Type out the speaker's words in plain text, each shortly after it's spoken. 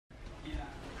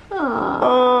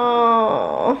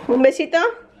Un besito.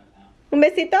 Un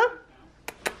besito.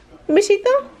 Un besito.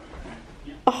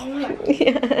 Oh my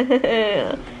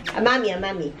God. A mami, a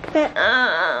mami.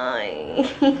 Ay.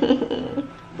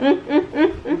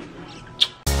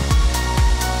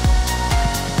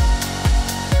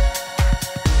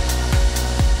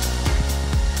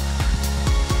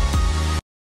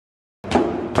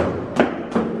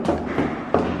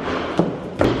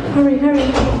 Hurry,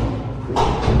 hurry.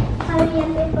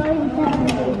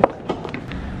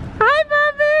 Hi,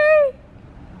 Bobby.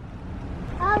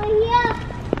 Hurry up.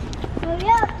 Hurry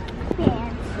up.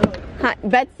 Hi,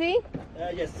 Betsy?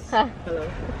 Yes. Hi. Hello.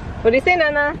 What do you say,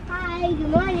 Nana? Hi, good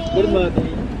morning. Good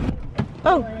morning.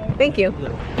 Oh, thank you.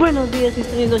 Buenos días,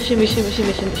 mis amigos. Shimmy, shimmy,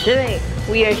 shimmy, shimmy. Today,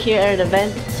 we are here at an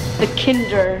event, the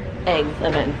Kinder Eggs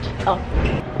event. Oh.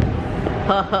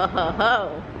 Ho, ho, ho,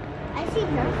 ho. I see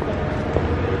nothing.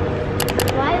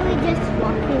 Why are we just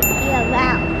walking here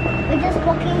around? We're just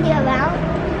walking here around?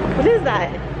 What is that?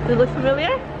 Does it look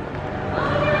familiar?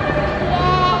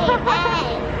 Yay!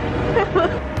 Hey!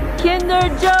 Kinder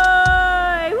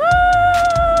Joy! Woo!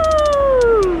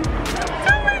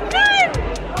 Oh my God!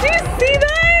 Do you see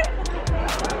that?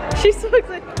 She's so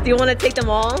excited. Do you want to take them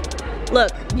all?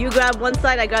 Look, you grab one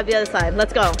side, I grab the other side.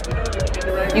 Let's go.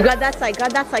 You grab that side,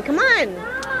 come on. No!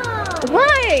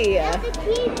 Why? You have to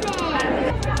keep it.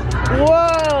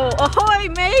 Whoa! Ahoy,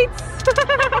 mates!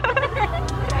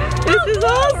 This is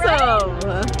awesome!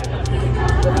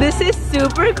 This is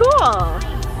super cool!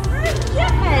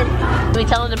 Can we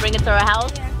tell them to bring it to our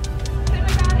house?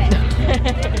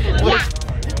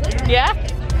 Yeah?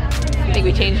 I think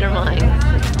we changed our minds.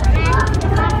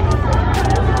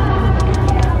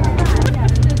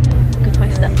 Look at my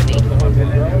Stephanie.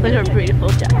 Look at her beautiful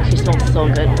jacket. She smells so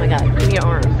good. Oh my God, look at your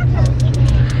arm.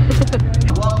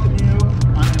 Welcome you.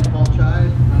 I am BOYTOY.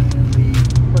 I'm the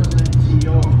President and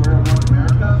CEO of North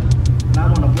America. And I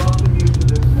want to welcome you to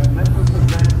this momentous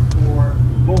event for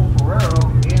both Ferrero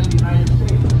and the United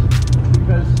States.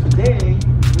 Because today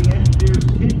we introduce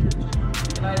Kinder to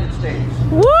the United States.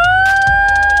 Woo!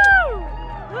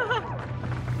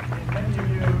 Many of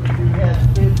you who had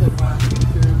kids that want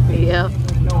Kinder Yep.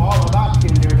 know all about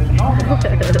Kinder and know about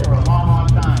Kinder for a long, long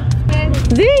time.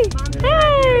 Z!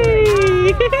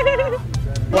 Hey!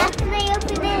 How can I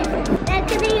open it? How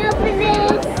can I open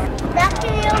it? How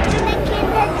can I open the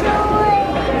Kinder Joy?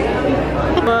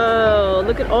 Whoa,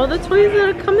 look at all the toys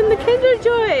that come in the Kinder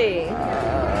Joy.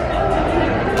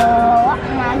 Oh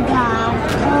my gosh.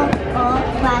 Oh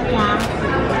my gosh.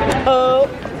 Oh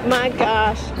my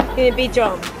gosh. Can it be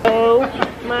jump? Oh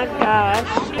my gosh.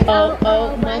 Oh,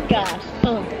 oh my gosh.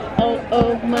 Oh, oh,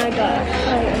 oh my gosh.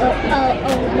 Oh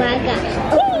my gosh.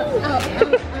 Oh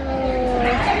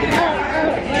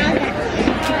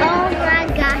my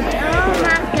gosh. Oh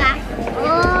my gosh.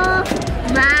 Oh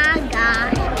my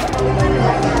gosh.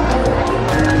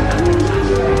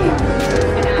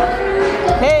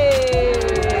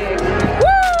 Hey!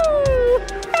 Woo!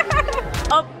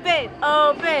 Open,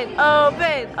 open,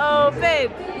 open, open.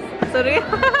 Sonría.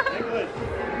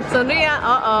 Sonría.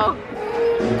 Uh-oh.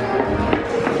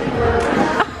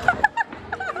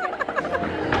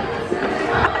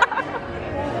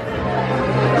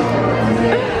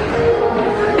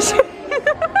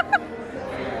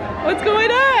 What's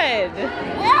going on? It's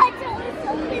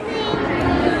opening.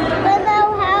 But now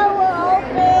how we're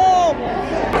open.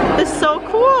 This is so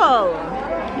cool.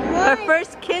 Our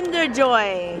first Kinder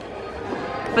Joy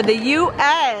for the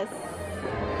U.S.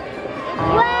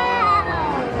 Wow.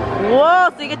 Whoa,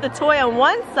 so you get the toy on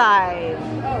one side.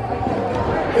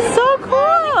 So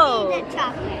cool. The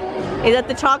chocolate. Is that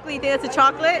the chocolate? You think that's a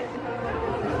chocolate?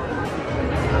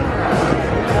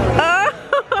 Oh.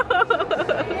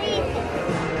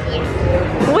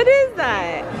 What is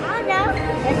that? I don't know.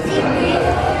 Let's see.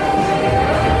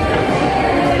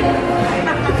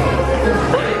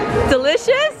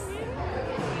 Delicious?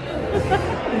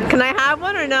 Can I have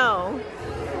one or no?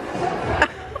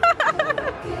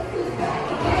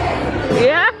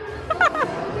 Yeah?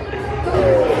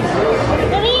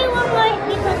 Let me eat one more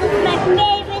because it's my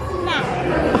favorite snack.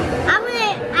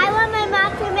 I want my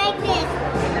mom to make this.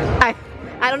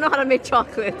 I don't know how to make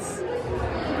chocolates.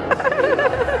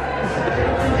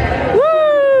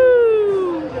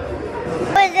 Woo!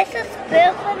 Was this a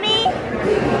spoon for me?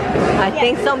 I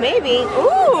think so, maybe.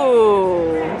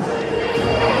 Ooh!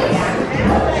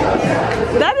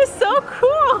 That is so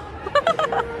cool!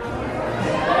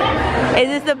 Is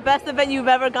this the best event you've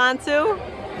ever gone to?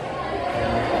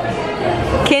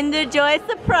 Kinder Joy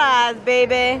surprise,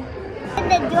 baby! And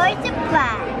the joy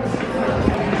surprise.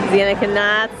 Ziana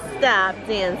cannot stop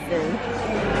dancing.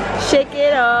 Shake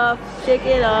it off, shake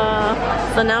it off.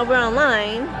 So now we're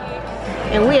online.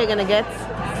 and we are gonna get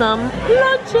some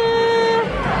lunches.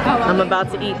 I'm about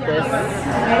to eat this.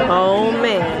 Oh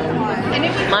man.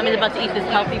 Mommy's about to eat this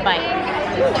healthy bite.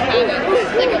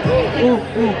 Ooh,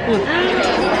 ooh, ooh.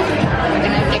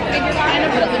 Like figure kind of,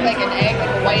 but it looked like an egg, like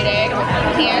a white egg with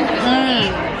hand.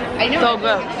 I know. So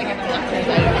good. It's like a fluffy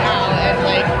now, and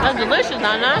like That's delicious,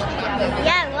 Nana.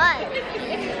 Yeah, what?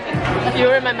 You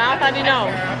were in my mouth, how do you know?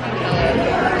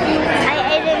 I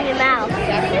ate it in your mouth.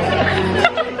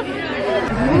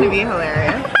 it's gonna be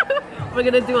hilarious. We're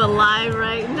gonna do a live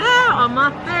right now on my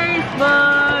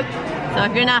Facebook. So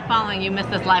if you're not following, you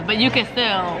missed this live, but you can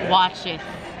still watch it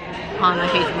on my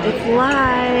Facebook. It's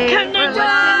live. We're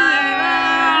live.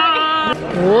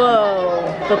 Whoa,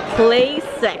 the play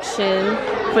section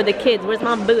for the kids. Where's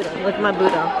my Buddha? Look at my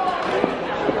Buddha.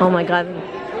 Oh my God,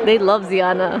 they love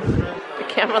Ziana. The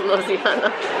camera loves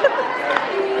Ziana.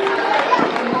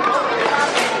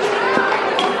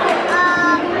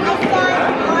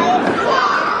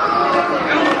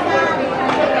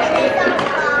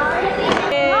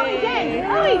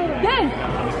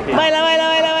 Baila, baila,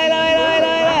 baila, baila, baila,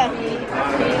 baila,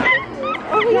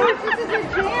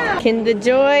 baila. Kinder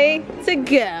Joy to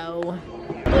go.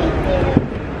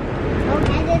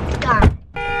 And it's gone.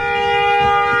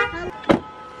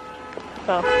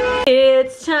 Oh.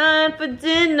 It's time for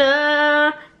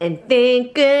dinner, and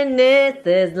thank goodness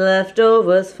there's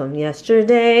leftovers from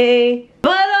yesterday.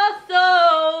 But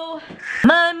also,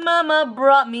 my mama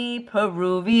brought me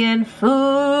Peruvian food,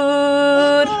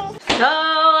 so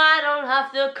I don't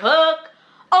have to cook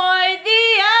hoy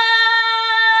día.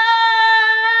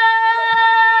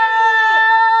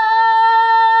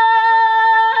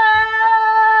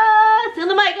 Sing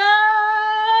the mic,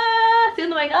 sing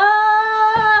the mic,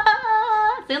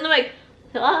 sing the mic.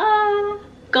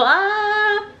 Go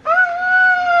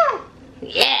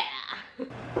yeah.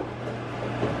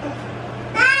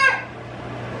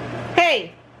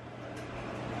 Hey.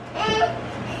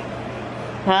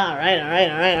 All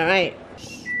right.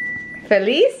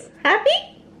 Feliz? Happy?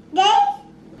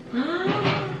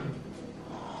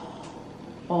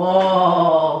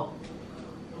 Oh.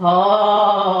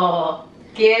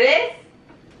 ¿Quieres?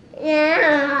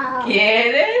 No.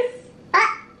 ¿Quieres?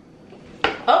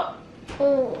 Oh.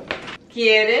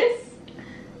 ¿Quieres?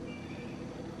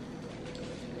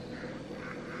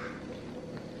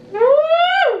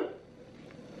 Woo!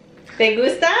 ¿Te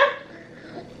gusta?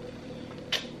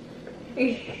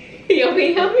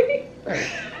 Yummy, yummy.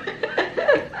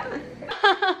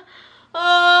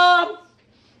 Oh.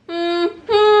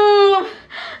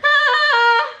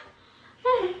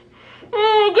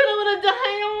 Oh, God, I'm gonna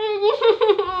die.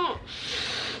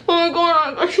 Oh my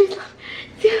God.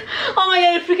 Oh my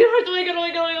God, it freaking hurts. Oh my God.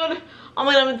 Oh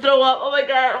my God, I'm gonna throw up. Oh my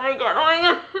God. Oh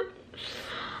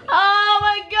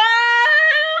my God.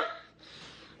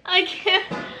 I can't.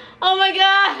 Oh my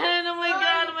God.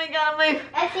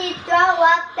 If you throw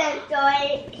up, then throw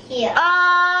it here.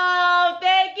 Oh,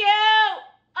 thank you.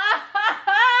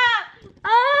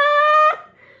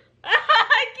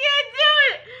 I can't do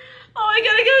it. Oh my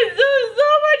God, I got so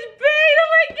much pain. Oh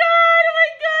my God.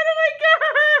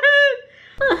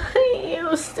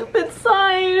 You stupid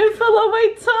sign. It fell on my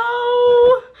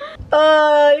toe.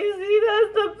 You see,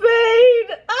 that's the pain.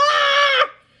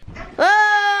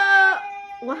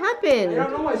 What happened? I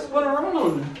don't know, I spun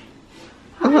around.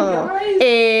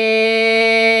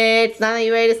 It's now that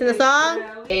you ready to sing the song?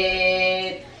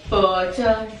 It's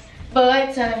BOYTOY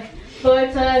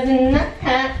in the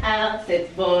house. It's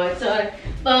BOYTOY.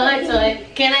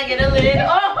 Can I get a little? Oh,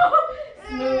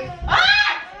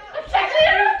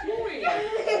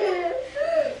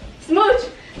 smooth.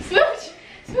 I'm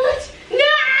smooch.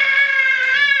 No!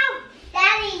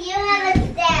 Daddy, you have it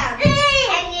down.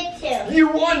 And you too. You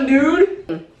won, dude.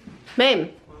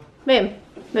 Babe.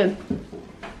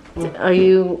 Are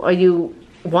you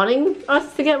wanting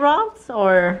us to get robbed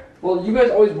or? Well, you guys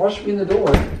always rush me in the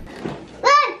door.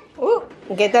 Ooh,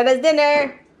 get that as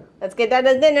dinner. Let's get that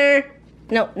as dinner.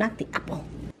 No, not the apple.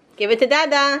 Give it to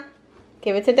Dada.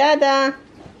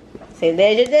 Say,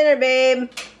 there's your dinner, babe.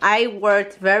 I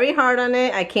worked very hard on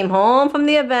it. I came home from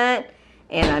the event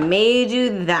and I made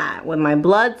you that with my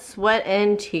blood, sweat,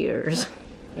 and tears.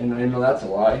 And I know that's a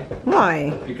lie.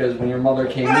 Why? Because when your mother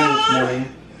came in this morning,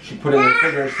 she put it in her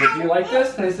figure and said, do you like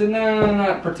this? And I said, no,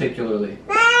 not particularly.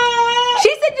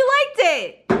 She said you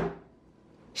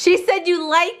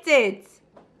liked it.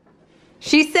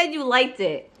 She said you liked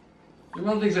it. Your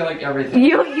mom thinks I like everything.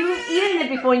 You eaten it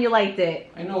before and you liked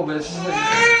it. I know, but it's just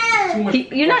like too much.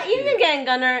 You're not eating again,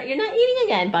 Gunner. You're not eating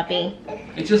again, puppy.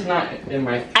 It's just not in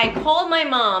my... I called my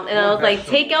mom and I was like,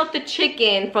 take out the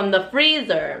chicken from the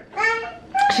freezer.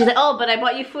 She's like, oh, but I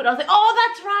bought you food. I was like, oh,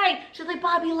 that's right. She's like,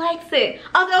 Bobby likes it.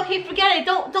 I was like, okay, forget it.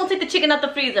 Don't take the chicken out the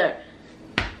freezer.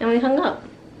 And we hung up.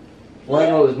 Well, I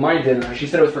know it was my dinner. She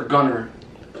said it was for Gunner.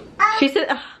 She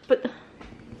said, but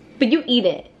you eat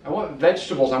it. I want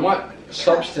vegetables. I want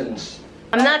substance.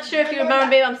 I'm not sure if you remember,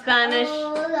 babe, I'm Spanish.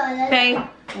 Okay?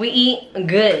 We eat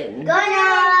good.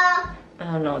 I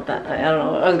don't know what that, I don't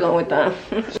know. I was going with that.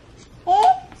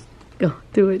 Go,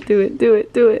 do it, do it, do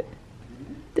it, do it.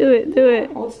 Do it, do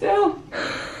it. Hold still.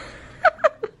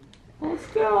 Hold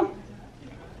still.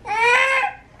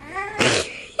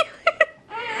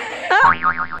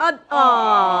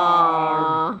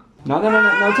 Aww. No,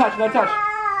 no touch, no touch.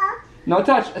 No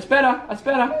touch, espera.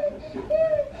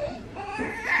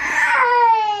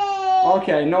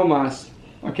 Okay, no mas.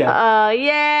 Okay.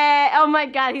 Yeah. Oh my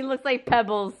God, he looks like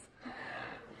Pebbles.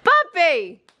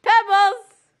 Puppy! Pebbles!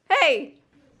 Hey!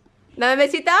 Dame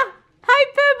besita? Hi,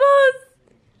 Pebbles!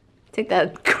 Take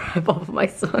that crap off of my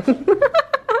son.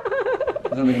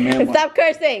 Stop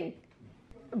cursing!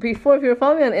 Before, if you were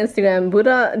following me on Instagram,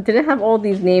 Buddha didn't have all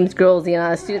these names, girls,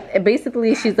 Ziana.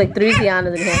 Basically, she's like 3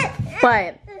 Zianas in here.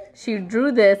 But she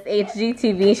drew this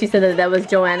HGTV. She said that was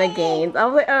Joanna Gaines. I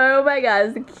was like, oh my God,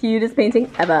 it's the cutest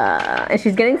painting ever. And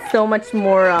she's getting so much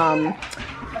more,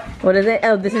 what is it?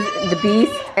 Oh, this is The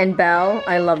Beast and Belle.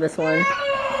 I love this one.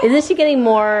 Isn't she getting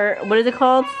more, what is it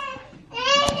called?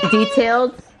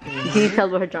 Detailed?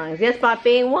 Detailed with her drawings. Yes,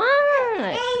 Papi, what?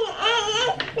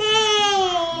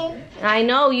 I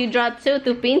know, you draw too,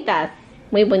 tu pintas.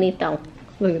 Muy bonito.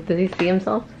 Look, does he see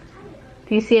himself?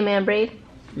 Do you see a man braid?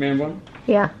 Man one?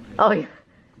 Yeah. Oh, yeah.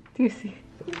 Do you see?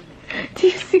 Do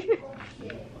you see?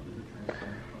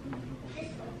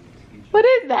 What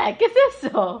is that? ¿Qué es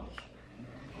eso?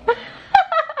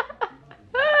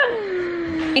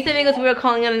 Hey amigos, we were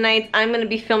calling it a night. I'm going to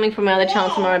be filming for my other channel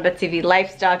tomorrow, BETSYV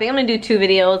Lifestyle. I think I'm going to do 2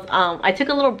 videos. I took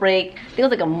a little break. I think it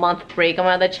was like a month break on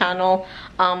my other channel.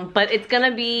 But it's going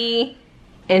to be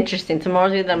interesting.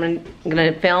 Tomorrow's video that I'm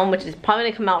going to film, which is probably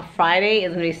going to come out Friday.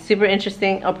 It's going to be super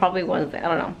interesting. Or probably Wednesday. I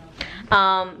don't know.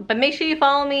 But make sure you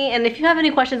follow me. And if you have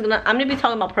any questions, I'm going to be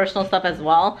talking about personal stuff as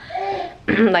well.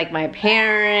 Like my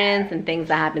parents and things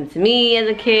that happened to me as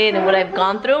a kid and what I've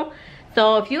gone through.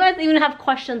 So if you guys even have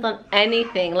questions on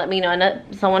anything, let me know. I know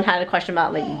someone had a question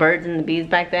about like birds and the bees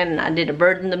back then, and I did a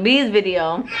birds and the bees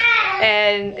video,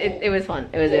 and it was fun.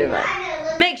 It was really fun.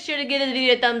 Make sure to give this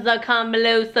video a thumbs up, comment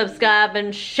below, subscribe,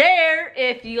 and share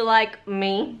if you like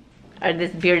me or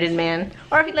this bearded man,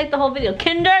 or if you like the whole video.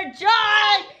 Kinder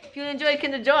Joy! If you enjoyed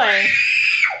Kinder Joy,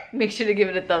 make sure to give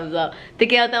it a thumbs up. Te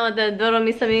quedo tan adoro,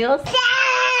 mis amigos,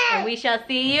 and we shall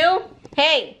see you.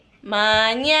 Hey,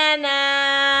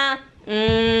 mañana.